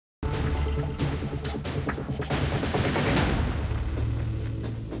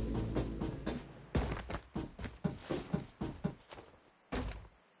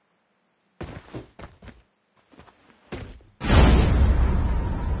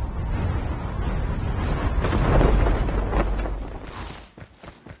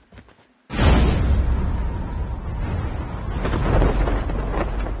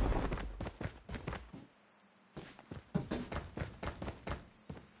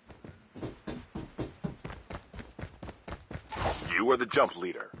You are the jump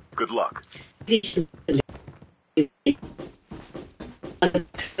leader. Good luck.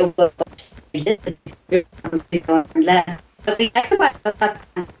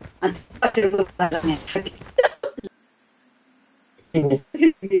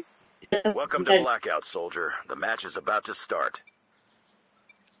 Welcome to Blackout, soldier. The match is about to start.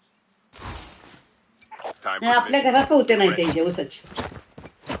 आपल्या घरात पोहते नाही त्यांच्या ऊसाचे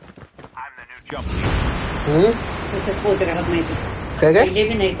ऊसात पोहते घरात नाही पहिले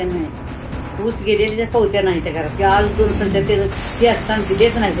बी नाही त्यांना ऊस गेलेले पोहत्या नाही त्या घरात आज 2 सध्या ते असताना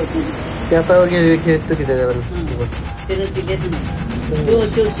दिलेच नाही होत ते आता घेतो की त्याच्यावर त्यानं दिलेच नाही तू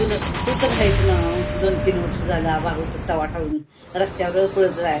तर खायचं ना 2-3 वर्ष झालं आभार होतं तवा ठाऊन रस्त्यावर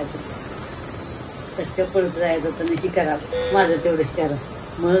पळत जायचं तर नक्की करावं माझं तेवढंच करा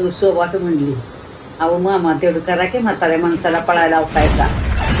मग सोबत म्हणली अहो मामा तेवढं करा की म्हाताऱ्या माणसाला पळायला लावतायचा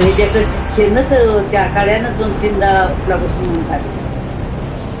त्याच्याकडे शेणच त्या काड्यानं 2-3दा आपला बसून म्हणतात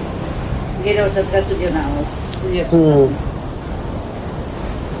गेल्या वर्षात का तुझे नाव तुझे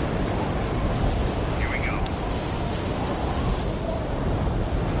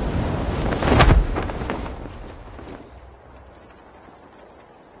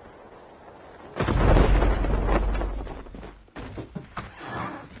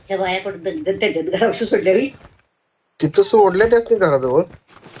त्या बायाकडे त्याच्यात घरावर सोडल्या तिथं सोडले त्याच नाही घराजवळ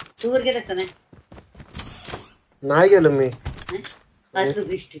तू वर गेलास का नाही गेलो मी आज तू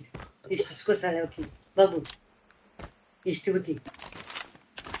इष्टीत कोसळल्या होती बाबू इष्टी होती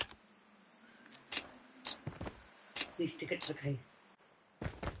इष्टी कट्ट खाई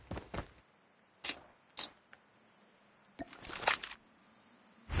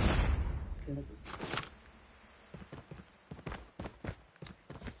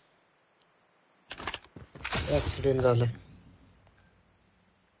ऍक्सिडेंट झालं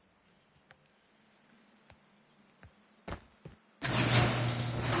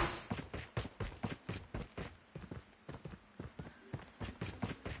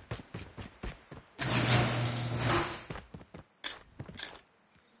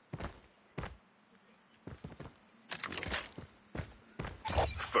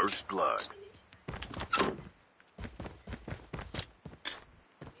First blood.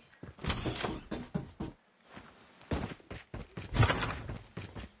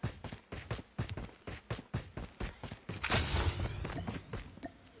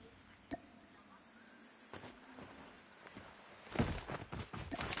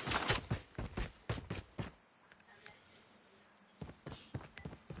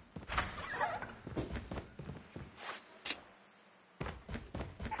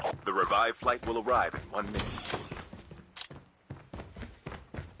 The revived flight will arrive in 1 minute.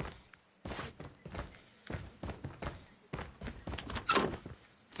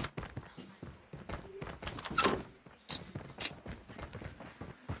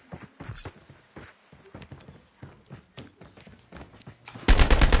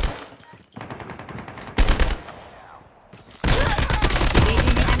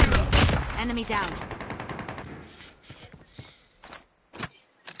 Enemy down.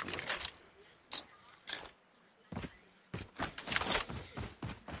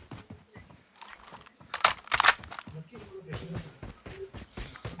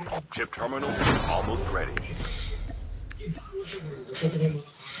 Chip terminal is almost ready. The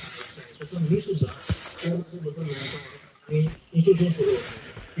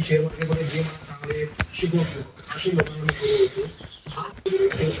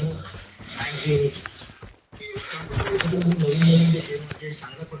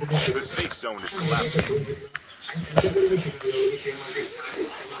safe zone is collapsing.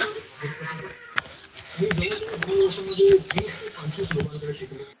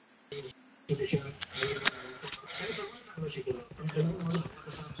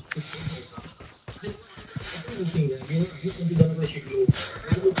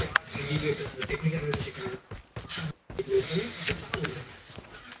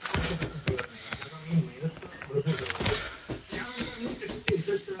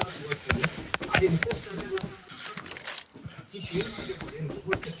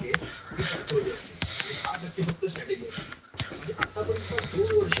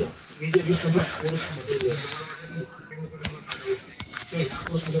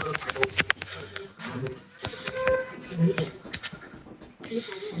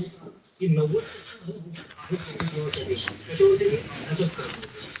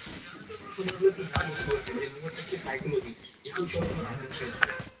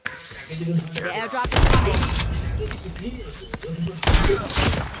 The airdrop is coming.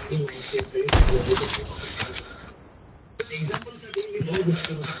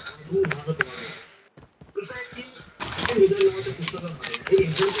 The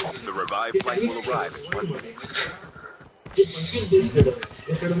revived flight will arrive in 1 minute. J 25 days केलं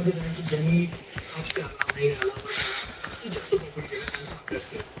त्याच्यामध्ये काय की ज्यांनी हप्ता आला नाही आला जास्तीत जास्त प्रॉफिट केला त्यांचा अभ्यास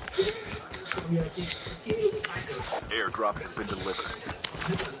केला की काय करतात Airdrop has been delivered.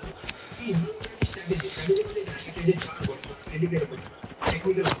 की ह्या स्ट्रॅटेजीमध्ये डेडिकेटेड 4 बनतात डेडिकेटेड बनतात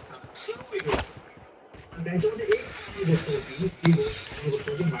टेक्निकल बनतात सर्व वेगळे आणि त्यांच्यामध्ये एक गोष्ट होती ही गोष्ट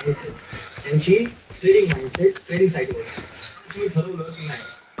होती माइंडसेट त्यांची ट्रेडिंग माइंडसेट ट्रेडिंग साईडवर तुम्ही ठरवलं की नाही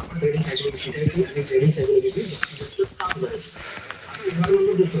आपण ट्रेडिंग सायकोलॉजी शिकायची आणि ट्रेडिंग सायकोलॉजीची जास्तीत जास्त काम करायचं आता उदाहरण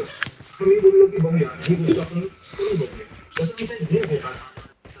नंबर दुसरं तर मी बोललो की बघूया ही गोष्ट आपण करून बघूया जसं आमचा एक ग्रुप होता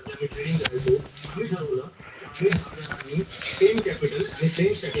सध्या मी ट्रेडिंग करायचो आम्ही ठरवलं की आम्ही सेम कॅपिटल आणि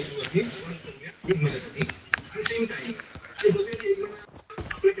सेम स्ट्रॅटेजीवरती वर्क करूया 1 महिन्यासाठी आणि सेम टाइम आणि बघूया की 1 महिना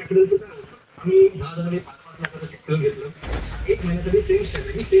आपल्या कॅपिटलचं काय होतं आम्ही 10,000 5-5 लाखाचं कॅपिटल घेतलं 1 महिन्यासाठी सेम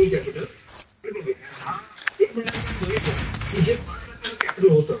स्ट्रॅटेजी सेम कॅपिटल बघूया हा 1 महिन्यात बघितलं की जे 5 लाखाचं कॅपिटल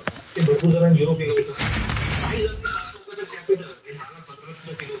होतं ते भरपूर जणांनी 0 केलं होतं काही जणांनी 5 लाखाचं कॅपिटल हे 10,15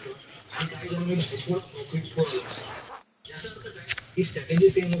 सुद्धा केलं होतं आणि काही जणांनी भरपूर प्रॉफिट थोडं लॉस याचा अर्थ काय ही स्ट्रॅटेजी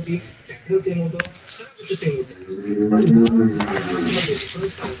सेम होती कॅपिटल सेम होतं सर्व गोष्टी सेम होत्या पण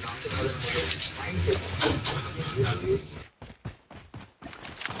डिफरन्स काय होता आमच्या बाजारामध्ये mindset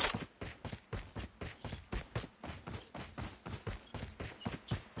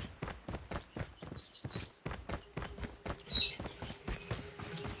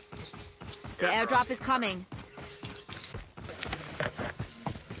The airdrop is coming.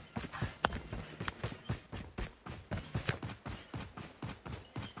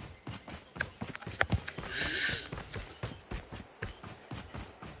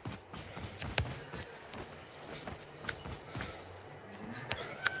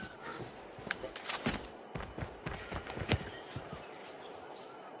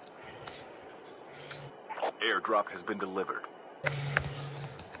 Airdrop has been delivered.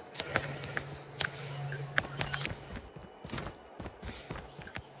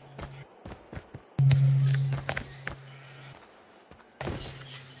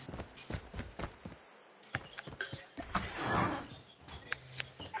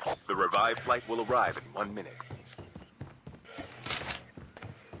 The revived flight will arrive in 1 minute.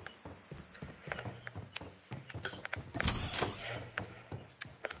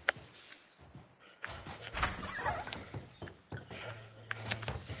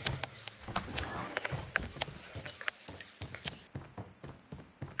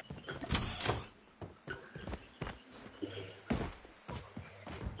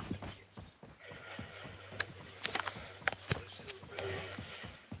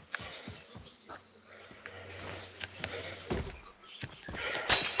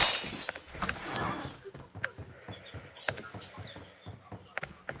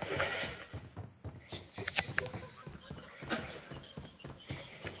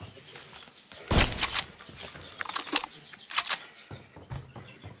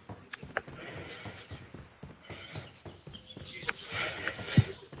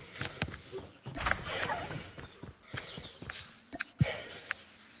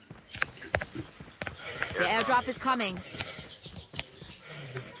 The airdrop is coming.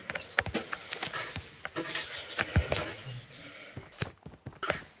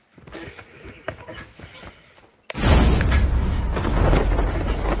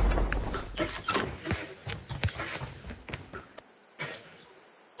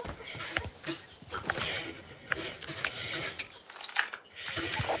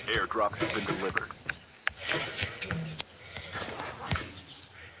 Airdrop has been delivered.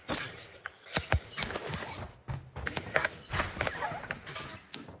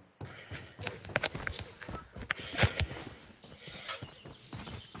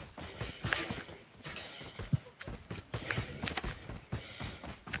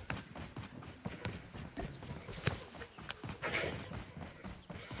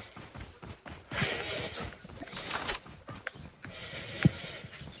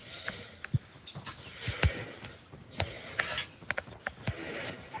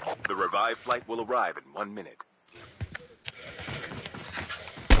 The revived flight will arrive in 1 minute.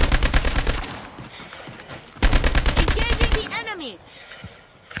 Engaging the enemies.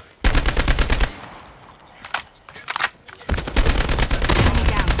 Enemy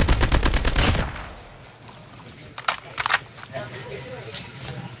down.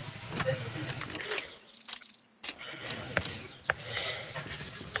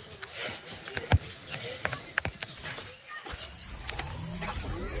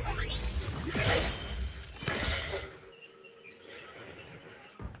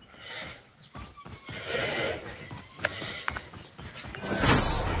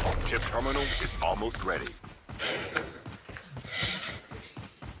 Chip terminal is almost ready.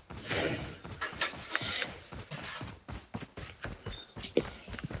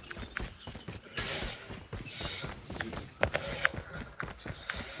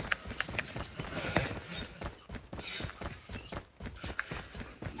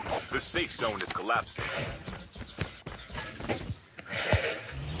 safe zone is collapsing.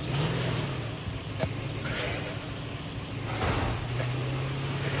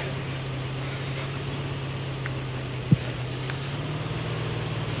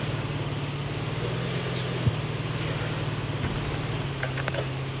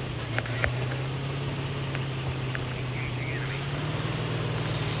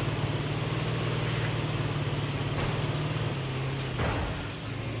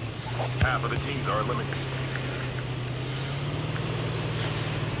 Half of the teams are eliminated.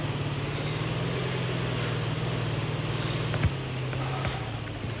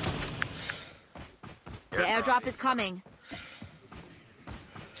 The airdrop is coming.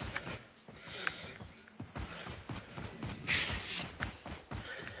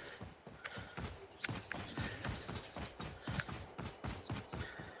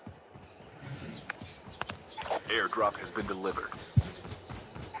 Airdrop has been delivered.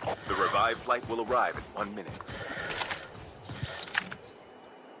 The revived flight will arrive in 1 minute.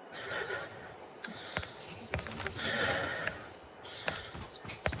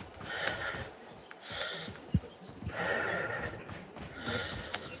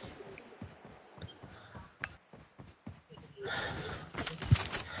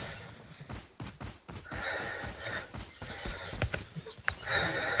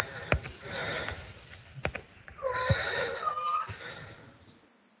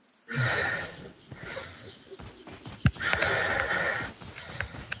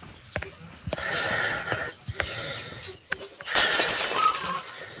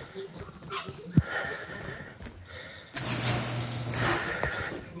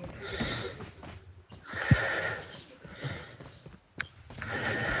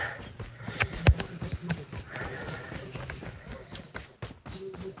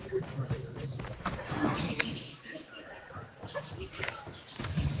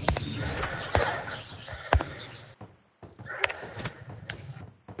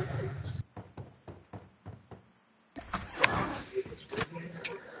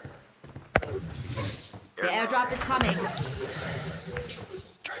 The airdrop is coming.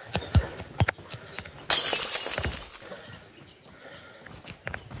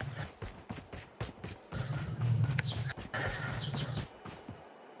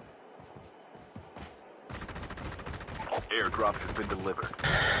 Airdrop has been delivered.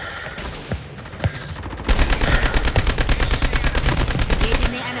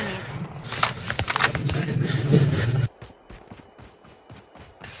 Engaging the enemies.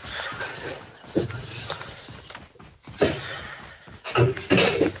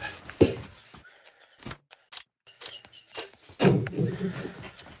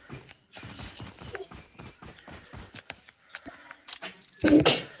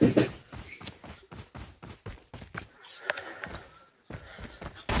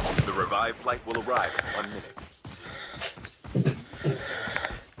 The revived flight will arrive in 1 minute.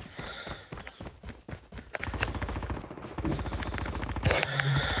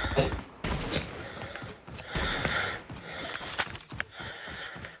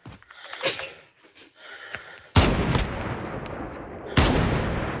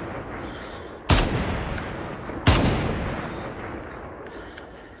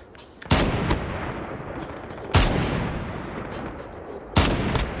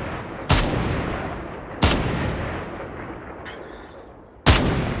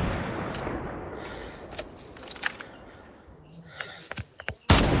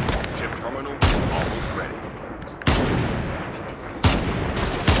 Chip terminal is almost ready.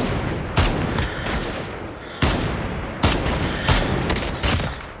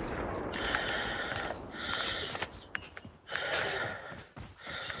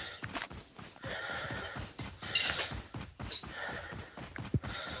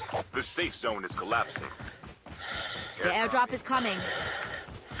 The safe zone is collapsing. The airdrop is coming.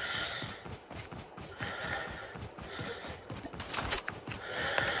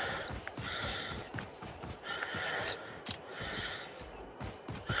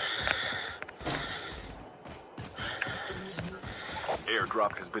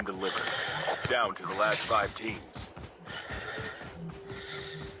 Airdrop has been delivered. Down to the last 5 teams.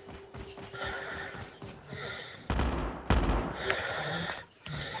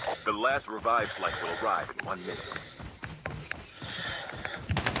 The last revived flight will arrive in 1 minute.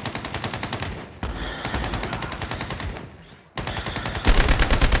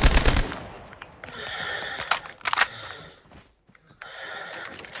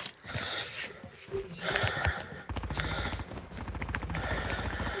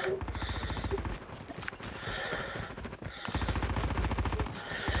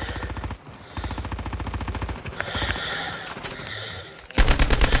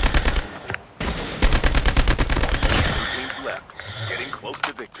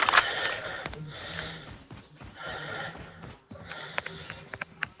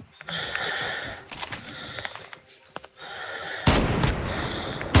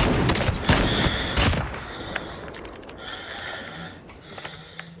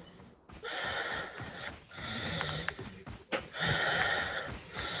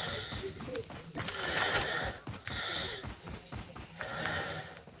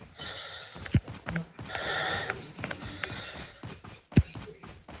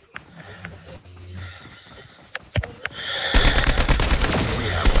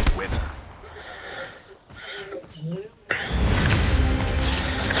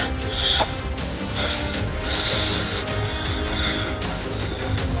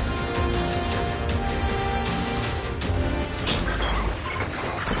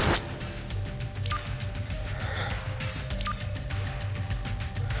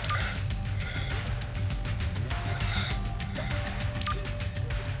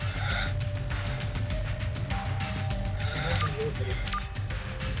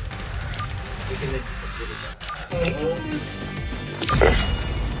 Thank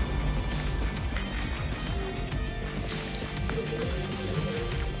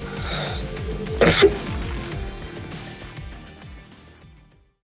you.